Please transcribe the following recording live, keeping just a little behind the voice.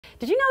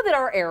Did you know that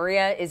our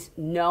area is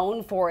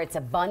known for its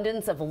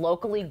abundance of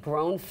locally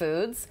grown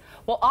foods?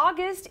 Well,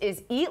 August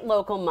is Eat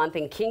Local Month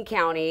in King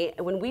County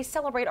when we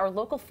celebrate our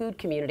local food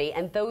community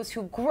and those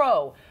who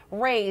grow,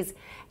 raise,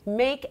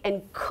 make,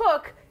 and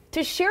cook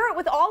to share it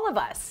with all of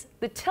us.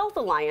 The Tilth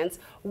Alliance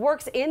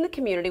works in the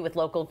community with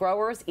local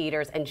growers,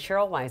 eaters, and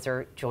Sheryl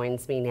Wiser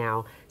joins me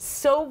now.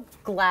 So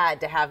glad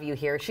to have you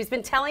here. She's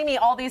been telling me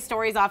all these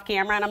stories off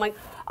camera, and I'm like,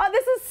 oh,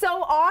 this is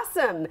so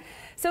awesome.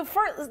 So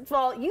first of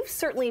all, you've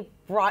certainly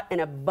brought an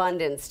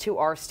abundance to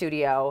our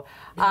studio.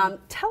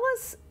 Tell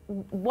us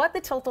what the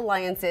Tilth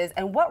Alliance is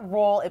and what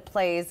role it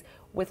plays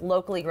with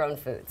locally grown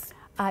foods.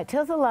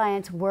 Tilth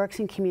Alliance works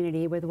in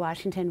community with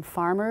Washington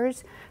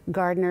farmers,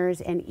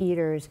 gardeners, and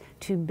eaters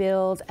to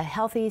build a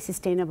healthy,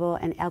 sustainable,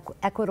 and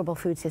equitable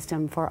food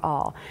system for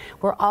all.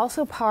 We're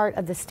also part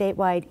of the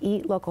statewide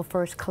Eat Local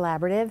First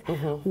collaborative,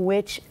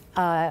 which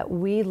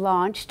we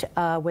launched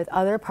with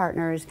other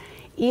partners,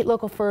 Eat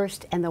Local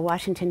First and the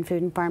Washington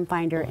Food and Farm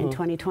Finder in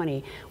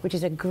 2020, which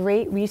is a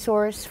great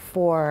resource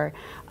for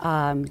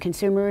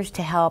consumers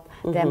to help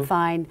them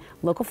find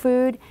local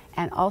food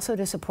and also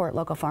to support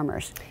local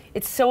farmers.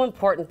 It's so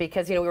important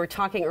because, you know, we were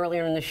talking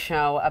earlier in the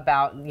show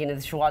about, you know,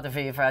 the joie de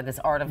vivre, this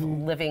art of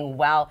living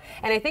well.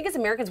 And I think as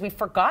Americans, we've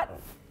forgotten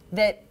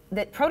that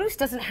produce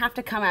doesn't have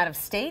to come out of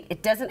state.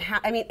 It doesn't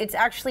have, I mean, it's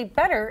actually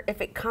better if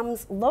it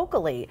comes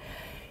locally,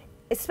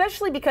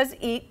 especially because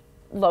Eat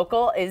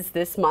Local is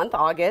this month,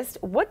 August.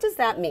 What does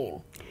that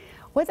mean?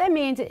 What that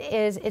means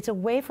is it's a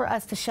way for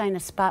us to shine a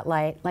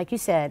spotlight, like you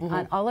said,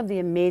 on all of the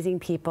amazing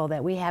people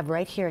that we have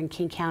right here in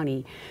King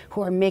County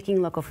who are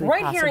making local food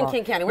possible. Right here in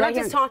King County. We're not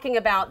just talking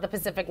about the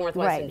Pacific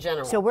Northwest in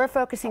general. So we're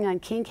focusing on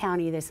King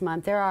County this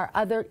month. There are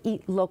other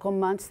Eat Local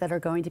months that are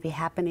going to be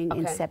happening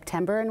in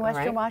September in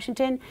Western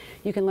Washington.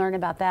 You can learn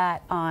about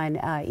that on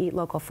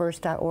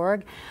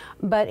eatlocalfirst.org.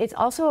 But it's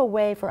also a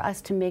way for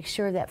us to make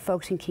sure that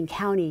folks in King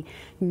County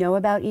know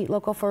about Eat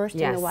Local First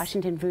and the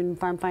Washington Food and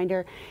Farm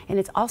Finder. And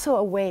it's also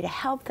a way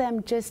to help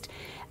them just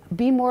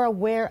be more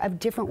aware of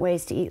different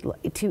ways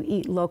to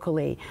eat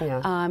locally,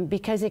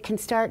 because it can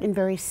start in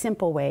very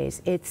simple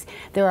ways.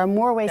 There are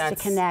more ways to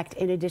connect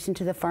in addition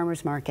to the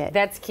farmers market.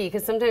 That's key,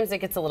 because sometimes it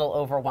gets a little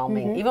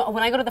overwhelming. Even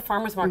when I go to the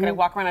farmers market, I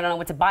walk around, I don't know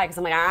what to buy because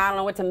I'm like, I don't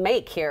know what to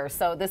make here.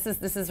 So this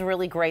is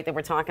really great that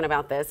we're talking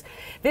about this.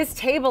 This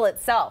table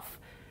itself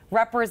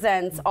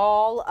represents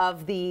all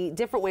of the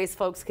different ways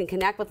folks can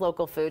connect with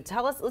local food.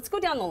 Tell us, let's go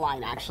down the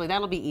line actually,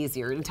 that'll be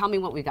easier. And tell me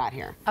what we got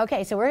here.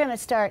 Okay, so we're gonna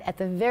start at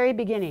the very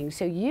beginning.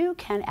 So you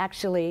can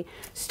actually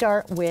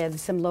start with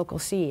some local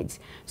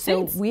seeds.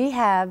 So we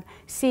have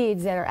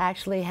seeds that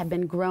have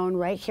been grown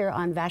right here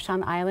on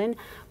Vashon Island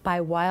by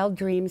Wild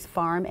Dreams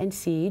Farm and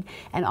Seed.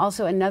 And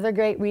also another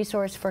great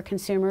resource for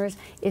consumers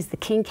is the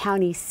King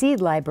County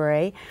Seed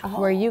Library,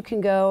 where you can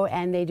go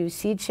and they do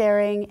seed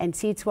sharing and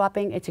seed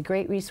swapping. It's a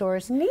great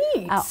resource.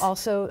 Neat.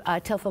 Also,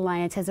 Tilth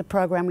Alliance has a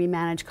program we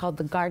manage called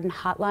the Garden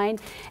Hotline,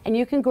 and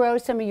you can grow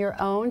some of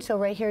your own. So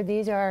right here,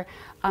 these are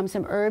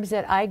some herbs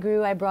that I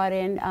grew. I brought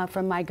in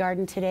from my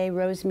garden today: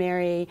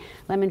 rosemary,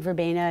 lemon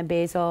verbena,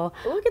 basil.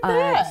 Look at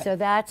that. So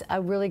that's a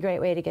really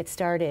great way to get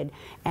started.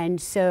 And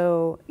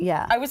so,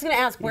 yeah. I was going to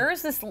ask, where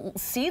is this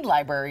seed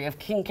library of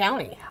King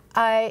County?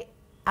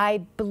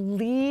 I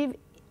believe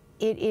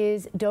it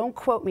is, don't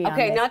quote me on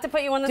this. Okay, not to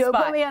put you on the spot.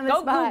 Don't put me on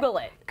the spot. Google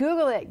it.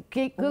 Google it.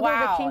 Google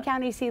the King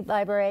County Seed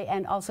Library,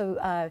 and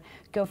also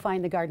go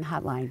find the Garden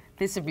Hotline.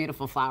 These are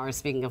beautiful flowers,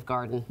 speaking of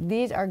garden.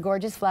 These are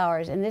gorgeous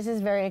flowers, and this is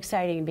very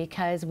exciting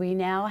because we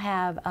now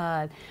have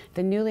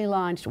the newly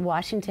launched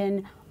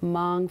Washington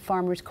Hmong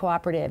Farmers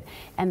Cooperative,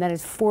 and that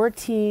is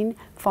 14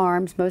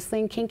 farms, mostly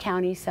in King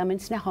County, some in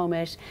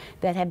Snohomish,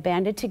 that have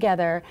banded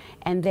together,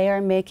 and they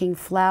are making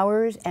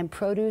flowers and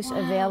produce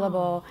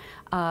available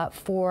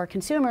for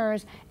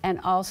consumers and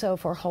also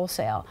for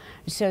wholesale.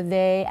 So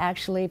they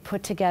actually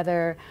put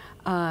together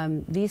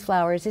these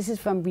flowers. This is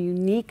from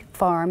Unique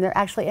Farm. They're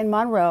actually in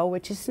Monroe,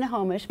 which is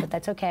Snohomish, but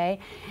that's okay.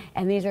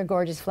 And these are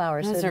gorgeous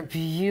flowers. Those are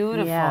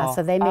beautiful. Yeah,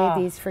 so they made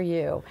these for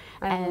you.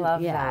 I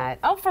love that.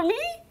 Oh, for me?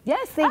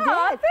 Yes, they did.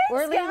 Thanks,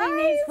 We're leaving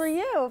these for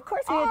you. Of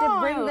course, we had to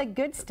bring the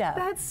good stuff.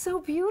 That's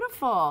so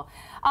beautiful.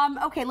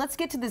 Okay, let's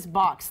get to this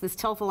box, this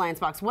Tilth Alliance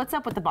box. What's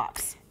up with the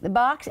box? The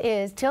box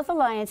is, Tilth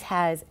Alliance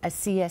has a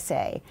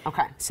CSA.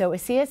 Okay. So a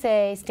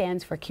CSA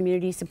stands for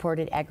Community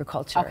Supported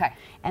Agriculture. Okay.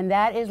 And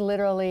that is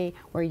literally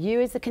where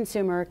you as the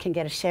consumer can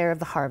get a share of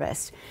the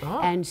harvest.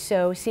 And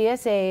so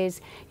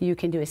CSAs, you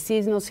can do a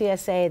seasonal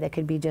CSA that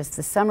could be just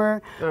the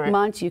summer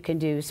months. You can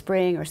do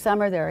spring or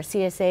summer. There are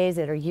CSAs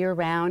that are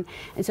year-round.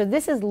 And so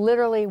this is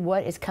literally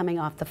what is coming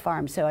off the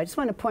farm. So I just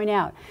want to point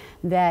out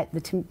that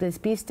this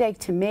beefsteak,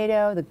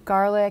 tomato, the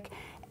garlic,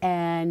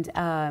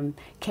 and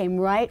came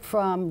right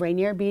from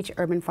Rainier Beach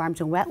Urban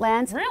Farms and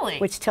Wetlands, Really?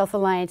 which Tilth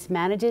Alliance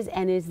manages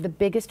and is the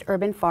biggest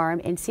urban farm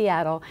in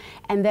Seattle.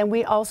 And then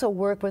we also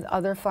work with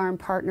other farm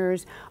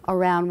partners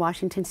around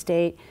Washington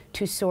State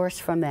to source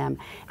from them.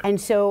 And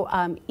so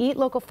Eat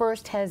Local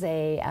First has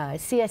a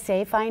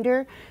CSA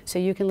finder, so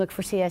you can look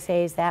for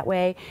CSAs that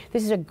way.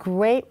 This is a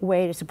great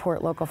way to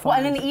support local farms.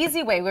 Well, and an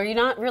easy way where you're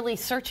not really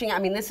searching. I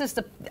mean,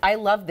 I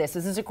love this.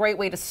 This is a great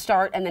way to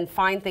start and then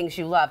find things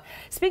you love.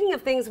 Speaking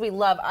of things we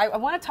love, I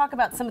want to talk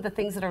about some of the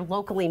things that are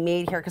locally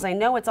made here, because I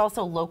know it's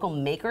also Local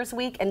Makers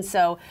Week. And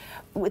so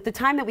with the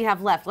time that we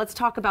have left, let's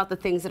talk about the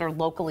things that are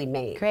locally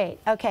made. Great.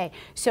 Okay.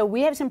 So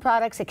we have some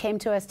products that came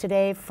to us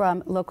today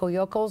from Local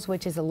Yokels,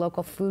 which is a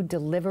local food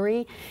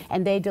delivery,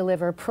 and they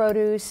deliver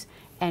produce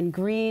and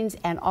greens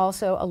and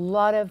also a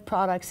lot of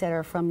products that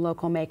are from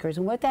local makers.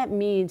 And what that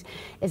means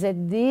is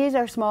that these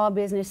are small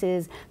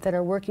businesses that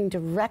are working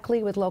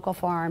directly with local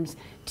farms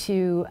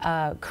to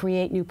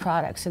create new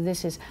products. So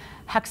this is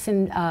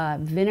Huxon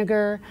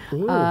vinegar.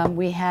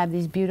 We have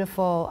these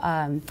beautiful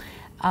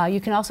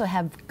you can also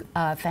have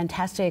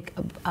fantastic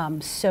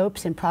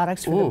soaps and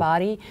products for the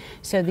body.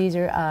 So these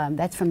are,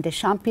 that's from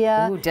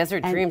Deschampia. Ooh,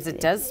 Desert Dreams. It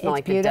does smell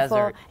like beautiful. a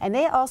desert. And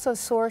they also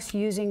source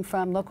using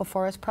from local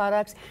forest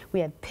products.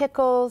 We have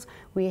pickles.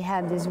 We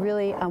have this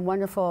really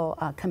wonderful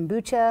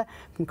kombucha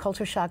from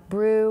Culture Shock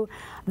Brew.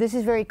 This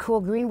is very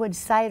cool. Greenwood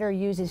Cider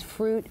uses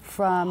fruit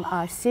from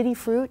city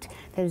fruit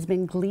that has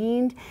been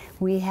gleaned.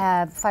 We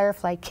have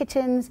Firefly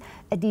Kitchens.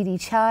 Aditi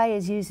Chai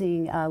is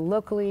using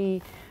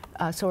locally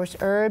sourced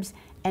herbs.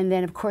 And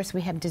then, of course,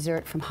 we have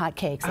dessert from Hot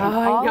Cakes. Oh,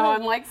 I know,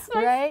 I'm like,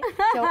 right?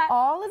 So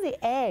all of the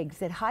eggs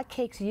that Hot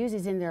Cakes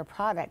uses in their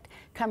product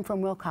come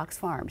from Wilcox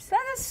Farms.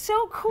 That is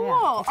so cool. Yeah,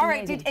 All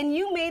right, amazing. and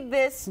you made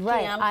this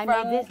jam I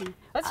from, made this.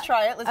 Let's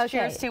try it. Let's okay.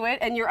 cheers to it.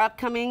 And your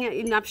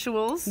upcoming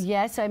nuptials.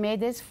 Yes, I made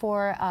this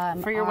for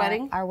your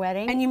wedding? Our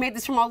wedding. And you made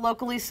this from all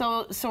locally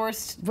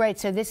sourced? Right,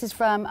 so this is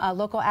from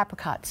local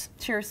apricots.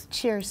 Cheers.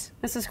 Cheers.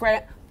 This is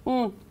great.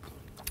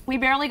 We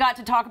barely got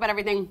to talk about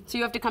everything, so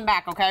you have to come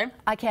back, okay?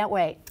 I can't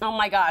wait. Oh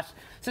my gosh.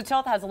 So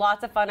Tilth has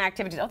lots of fun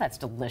activities. Oh, that's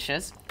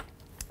delicious.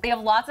 We have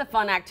lots of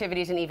fun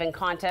activities and even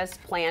contests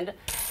planned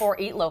for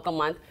Eat Local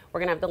Month. We're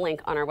going to have the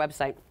link on our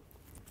website.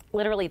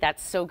 Literally,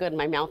 that's so good.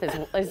 My mouth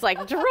is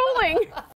like drooling.